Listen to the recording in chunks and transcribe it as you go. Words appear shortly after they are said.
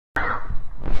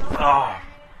Oh,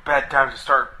 bad time to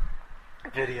start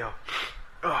video.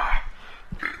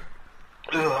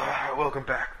 Welcome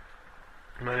back.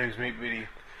 My name is Meat Beatty.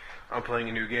 I'm playing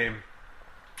a new game,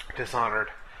 Dishonored.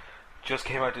 Just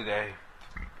came out today.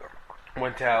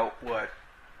 Went out,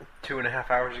 2.5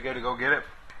 hours ago to go get it.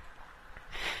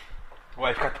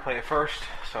 Wife got to play it first,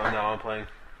 so now I'm playing.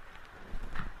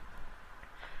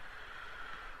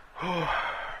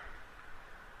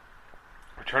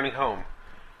 Returning home.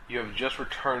 You have just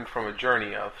returned from a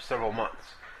journey of several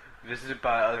months, visited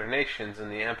by other nations in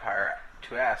the Empire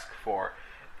to ask for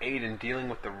aid in dealing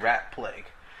with the rat plague.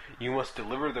 You must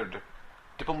deliver their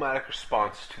diplomatic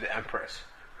response to the Empress,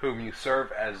 whom you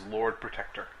serve as Lord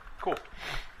Protector. Cool. Corvo,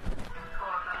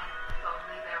 if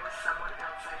only there was someone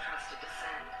else I trusted to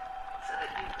send, so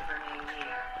that you could remain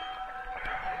near.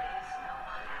 There is no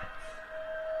one else,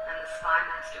 and the Spy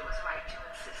Master was right to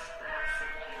insist that I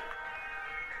send you.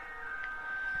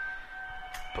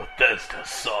 Bethesda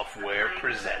Software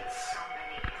presents. So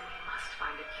many, and we must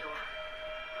find a cure.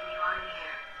 When you are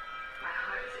near, my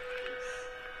heart is at peace.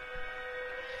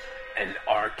 An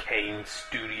Arcane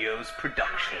Studios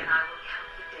production. And I will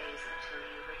count the days until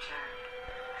you return.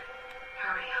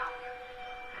 Hurry home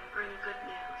and bring good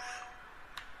news.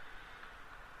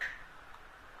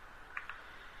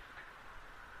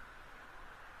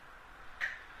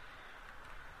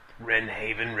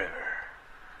 Wrenhaven River.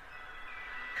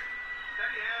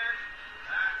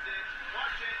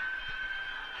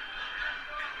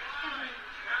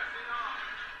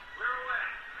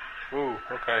 Ooh,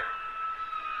 okay.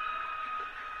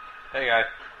 Hey guy,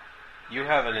 you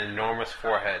have an enormous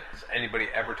forehead. Has anybody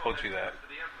ever told you that?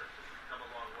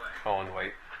 Oh, and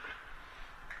wait.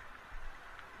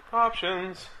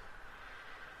 Options.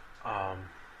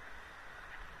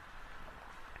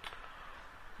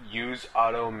 Use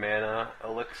auto mana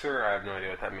elixir. I have no idea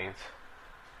what that means.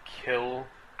 Kill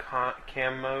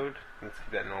cam mode. Let's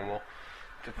keep that normal.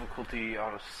 Difficulty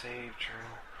auto save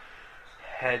journal.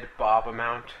 Head bob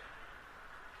amount.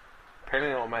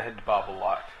 Apparently I want my head to bob a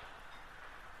lot.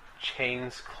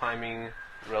 Chains climbing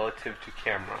relative to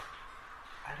camera.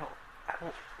 I don't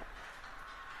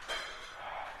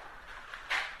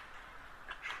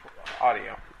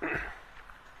audio.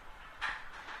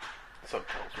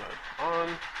 Subtitles mode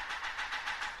on.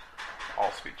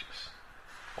 All speeches.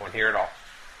 I want to hear it all.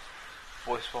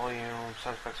 Voice volume,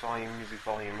 sound effects volume, music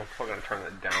volume. I'm probably gonna turn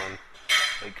that down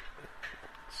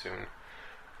soon.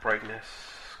 Brightness,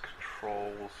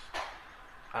 controls.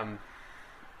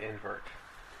 Invert.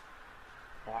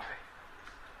 Why?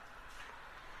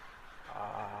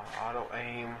 Auto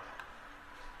aim.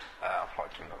 I'll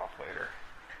probably turn that off later.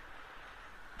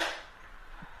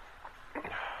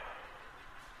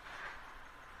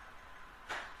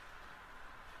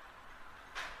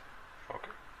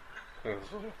 Okay.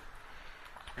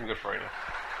 I'm good for right now.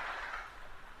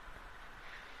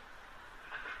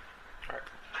 Alright,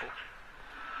 cool. A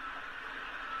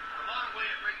long way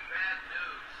to bring bad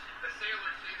news. The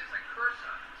sailors say there's a curse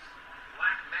on us.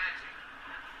 Black magic.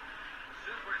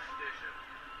 Superstition.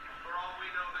 For all we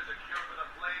know, there's a cure for the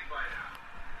plague by now.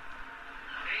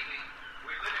 Maybe.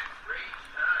 We live in strange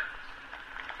times.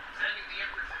 Sending the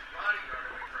Empress's bodyguard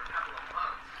away for a couple of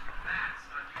months. That's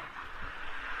unusual.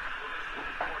 Well, this is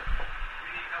important.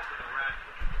 We need help with the rat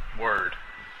plague. Word.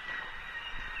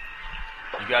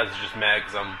 You guys are just mad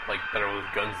because I'm better with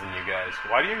guns than you guys.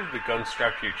 Why do you have the gun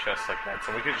strapped to your chest like that?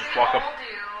 Somebody could just walk up.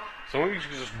 Somebody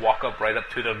could just walk up right up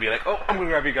to them and be like, "Oh, I'm gonna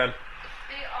grab your gun."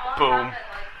 They all Boom. have it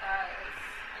like that. I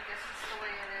guess it's the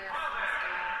way it is in this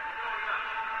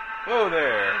game. Oh,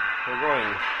 there. We're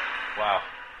going. Wow.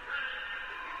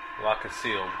 Lock is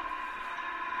sealed.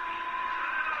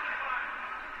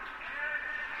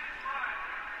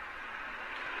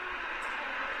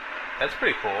 That's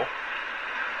pretty cool.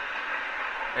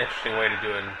 Interesting way to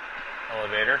do an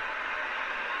elevator. Well,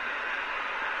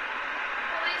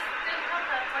 they didn't have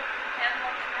that. It's like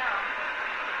handheld now.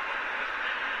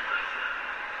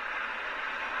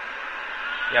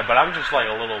 Yeah, but I'm just like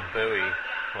a little buoy.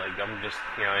 I'm just,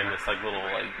 in this little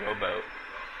rowboat.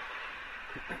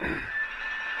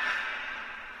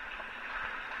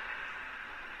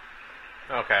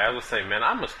 Okay, I was saying, man,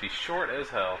 I must be short as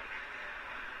hell.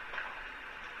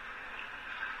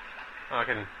 Oh, I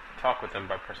can talk with them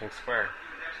by pressing square.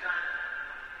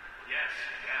 Yes.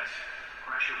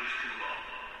 Pressure was too low.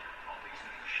 All these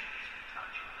machines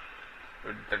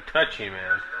are touchy. They're touchy,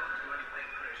 man.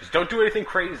 Just don't do anything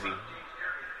crazy.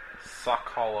 Sock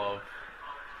hollow.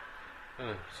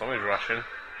 Somebody's rushing.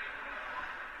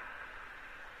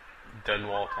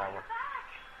 Dunwall Tower.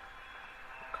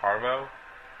 Carvo?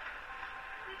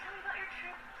 Can you tell me about your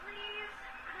trip, please?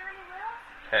 Are there any whales?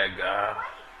 Peg,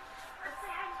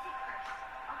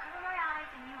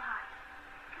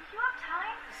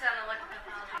 sounded like a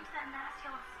mythology.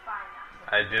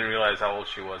 I didn't realize how old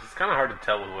she was. It's kind of hard to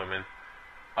tell with women.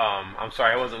 I'm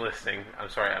sorry, I wasn't listening. I'm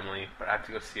sorry, Emily, but I have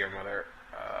to go see your mother.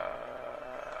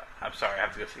 I'm sorry, I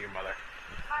have to go see your mother.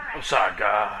 I'm sorry,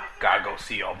 gotta go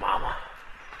see your mama.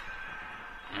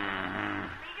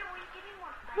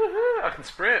 Woohoo, I can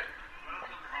sprint.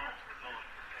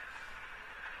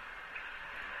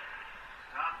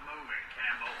 Stop moving,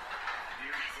 Campbell.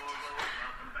 You Corvo,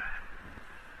 welcome back.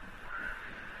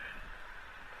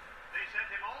 They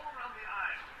sent him all around the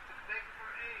island to beg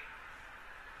for aid.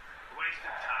 Waste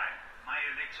of time. My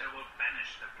elixir will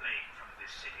banish the plague from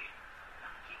this city.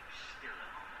 Now keep still a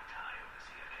moment,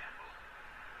 Overseer Campbell.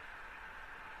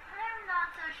 I'm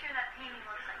not so sure that painting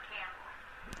looks like Campbell.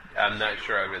 I'm not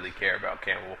sure I really care about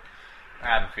Campbell. I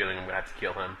have a feeling I'm gonna have to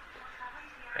kill him.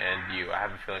 And you. I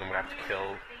have a feeling I'm gonna have to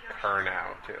kill her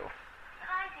now, too. But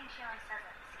I think she only says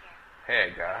that to scare me.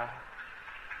 Hey, guy.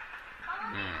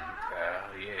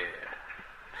 Yeah.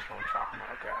 That's what I'm talking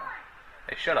about, guy.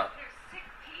 Hey, shut up. They're sick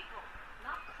people,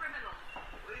 not criminals.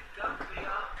 We've got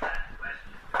beyond that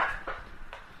question.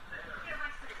 They're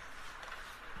my citizens.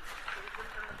 Children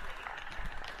from the plague.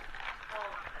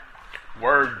 All of them.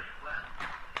 Word.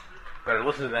 Better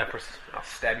listen to that, or I'll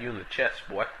stab you in the chest,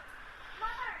 boy.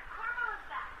 Mother, Corvo is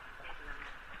back.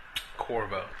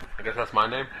 Corvo. I guess that's my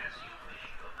name?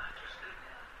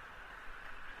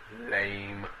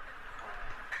 Lame.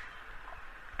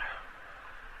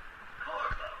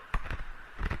 Corvo.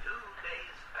 2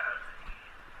 days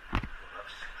early. Full of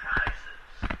surprises,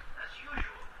 as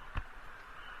usual.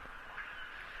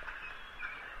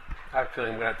 I have a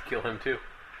feeling I'm gonna have to kill him, too.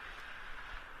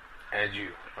 And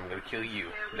you. I'm gonna kill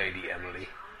you, Lady Emily.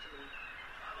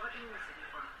 What room is it you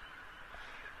want?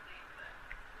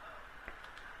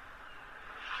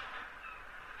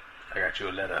 I got you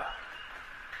a letter.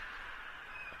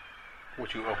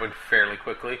 Which you opened fairly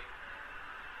quickly.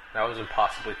 That was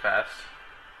impossibly fast.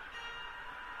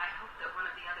 I hope that one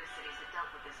of the other cities had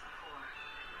dealt with this before.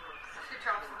 She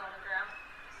drops it on the ground.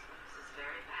 This is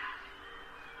very bad.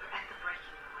 We're at the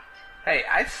breaking point. Hey,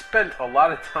 I spent a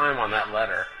lot of time on that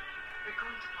letter. They're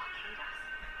going to blockade us.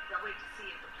 They'll wait to see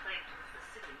if the plague turns the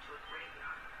city into a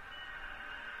graveyard.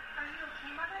 Are you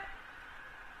okay, Mother?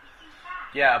 You seem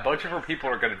sad. Yeah, a bunch of her people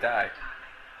are gonna die.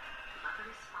 Darling, Mother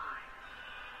is fine.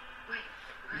 Wait.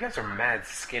 You guys are mad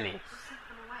skinny. Who sent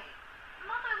them away?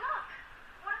 Mother, look.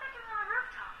 What are they doing on the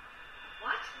rooftop?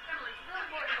 What? Emily, it's really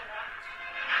important to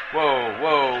watch.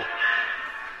 Whoa.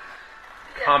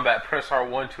 Combat, press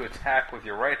R1 to attack with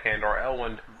your right hand or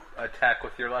L1 to attack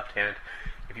with your left hand.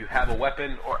 If you have a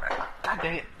weapon or... God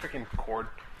dang it, freaking cord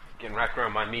getting wrapped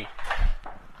around my knee.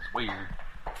 It's weird.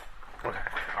 Okay,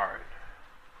 alright.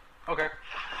 Okay.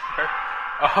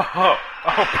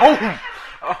 Boom!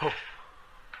 Oh.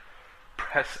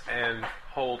 Press and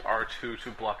hold R2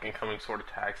 to block incoming sword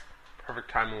attacks. Perfect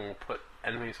timing will put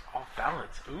enemies off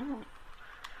balance. Ooh.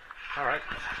 Alright.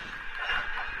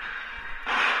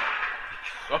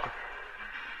 Okay.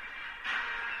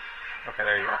 Okay,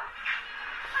 there you go.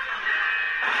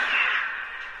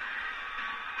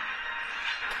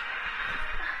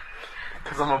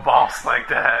 Because I'm a boss like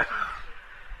that.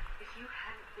 If you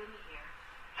hadn't been here.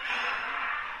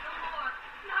 No more.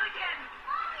 Not again.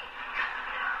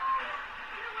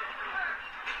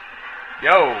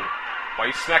 Yo, why are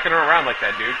you smacking her around like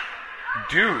that, dude?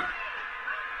 Dude.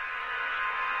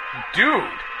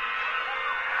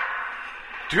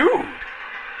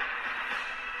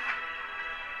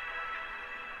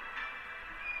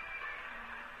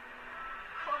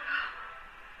 Corvo.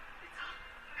 It's all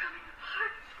coming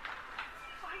apart.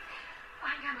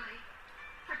 Find Emily.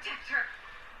 Protect her.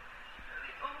 You're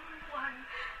the only one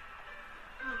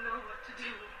who'll know what to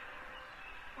do.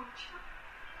 Won't you?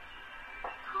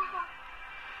 Corvo.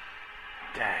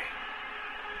 Dang.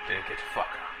 Didn't get to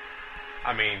fuck her.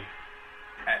 I mean,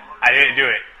 I didn't do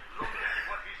it. Look at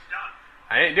what he's done.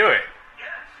 I didn't do it.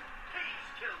 Yes,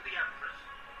 he's killed the Empress.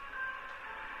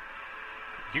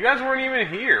 You guys weren't even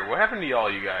here. What happened to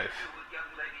y'all, you guys? You with young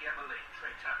Lady Emily,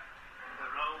 traitor. Her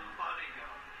own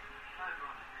bodyguard.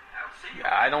 Ironic. I'll see you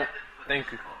Yeah, I don't think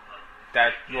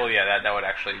that... Well, yeah, that would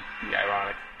actually be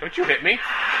ironic. Don't you hit me?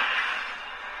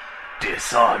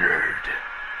 Dishonored.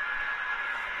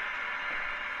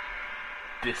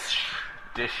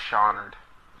 Dishonored.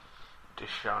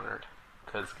 Dishonored.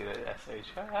 Because get it, S-H.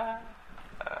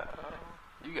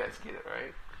 You guys get it,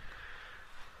 right?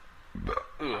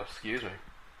 Ooh, excuse me.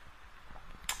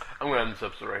 I'm going to end this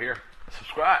episode right here.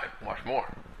 Subscribe. Watch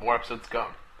more. More episodes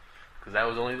come. Because that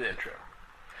was only the intro.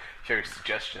 Share your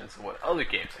suggestions of what other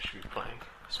games I should be playing,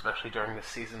 especially during the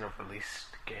season of released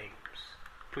games.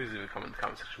 Please leave a comment in the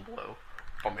comment section below.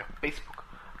 Follow me on Facebook,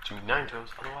 Jimmy Nine Toes.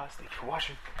 Otherwise, thank you for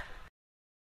watching.